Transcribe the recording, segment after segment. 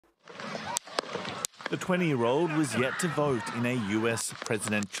The 20-year-old was yet to vote in a US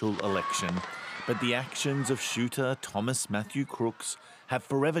presidential election, but the actions of shooter Thomas Matthew Crooks have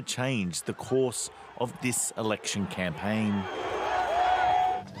forever changed the course of this election campaign.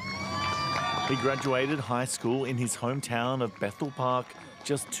 He graduated high school in his hometown of Bethel Park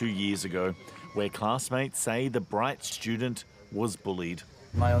just 2 years ago, where classmates say the bright student was bullied.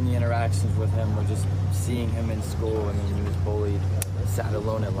 My only interactions with him were just seeing him in school. I mean, he was bullied, sat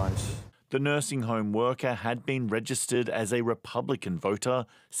alone at lunch. The nursing home worker had been registered as a Republican voter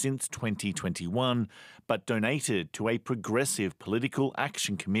since 2021, but donated to a progressive political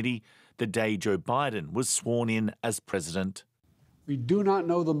action committee the day Joe Biden was sworn in as president. We do not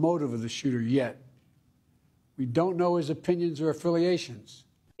know the motive of the shooter yet. We don't know his opinions or affiliations.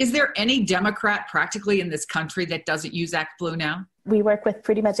 Is there any Democrat practically in this country that doesn't use ActBlue now? We work with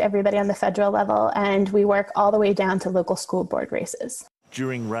pretty much everybody on the federal level, and we work all the way down to local school board races.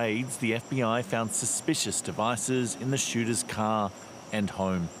 During raids, the FBI found suspicious devices in the shooter's car and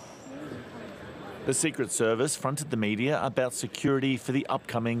home. The Secret Service fronted the media about security for the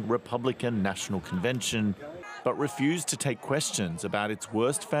upcoming Republican National Convention, but refused to take questions about its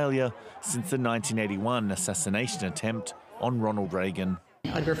worst failure since the 1981 assassination attempt on Ronald Reagan.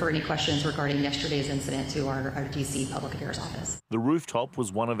 I'd refer any questions regarding yesterday's incident to our DC Public Affairs Office. The rooftop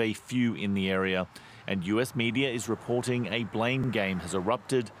was one of a few in the area, and US media is reporting a blame game has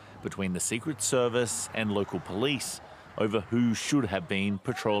erupted between the Secret Service and local police over who should have been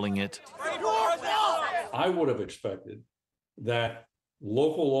patrolling it. I would have expected that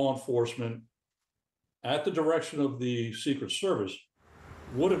local law enforcement, at the direction of the Secret Service,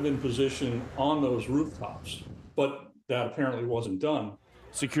 would have been positioned on those rooftops, but that apparently wasn't done.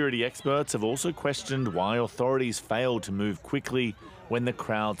 Security experts have also questioned why authorities failed to move quickly when the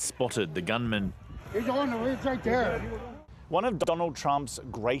crowd spotted the gunman. He's on the roof right there. One of Donald Trump's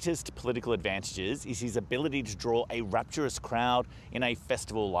greatest political advantages is his ability to draw a rapturous crowd in a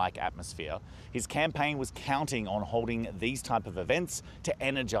festival-like atmosphere. His campaign was counting on holding these type of events to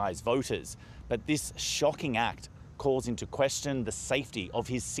energise voters, but this shocking act calls into question the safety of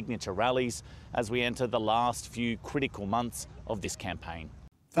his signature rallies as we enter the last few critical months of this campaign.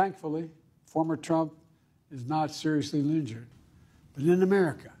 Thankfully, former Trump is not seriously injured. But in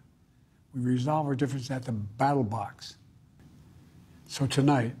America, we resolve our differences at the battle box. So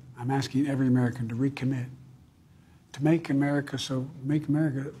tonight, I'm asking every American to recommit, to make America, think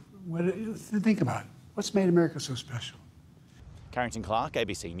about it. What's made America so special? Carrington, Clarke,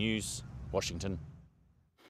 ABC News, Washington.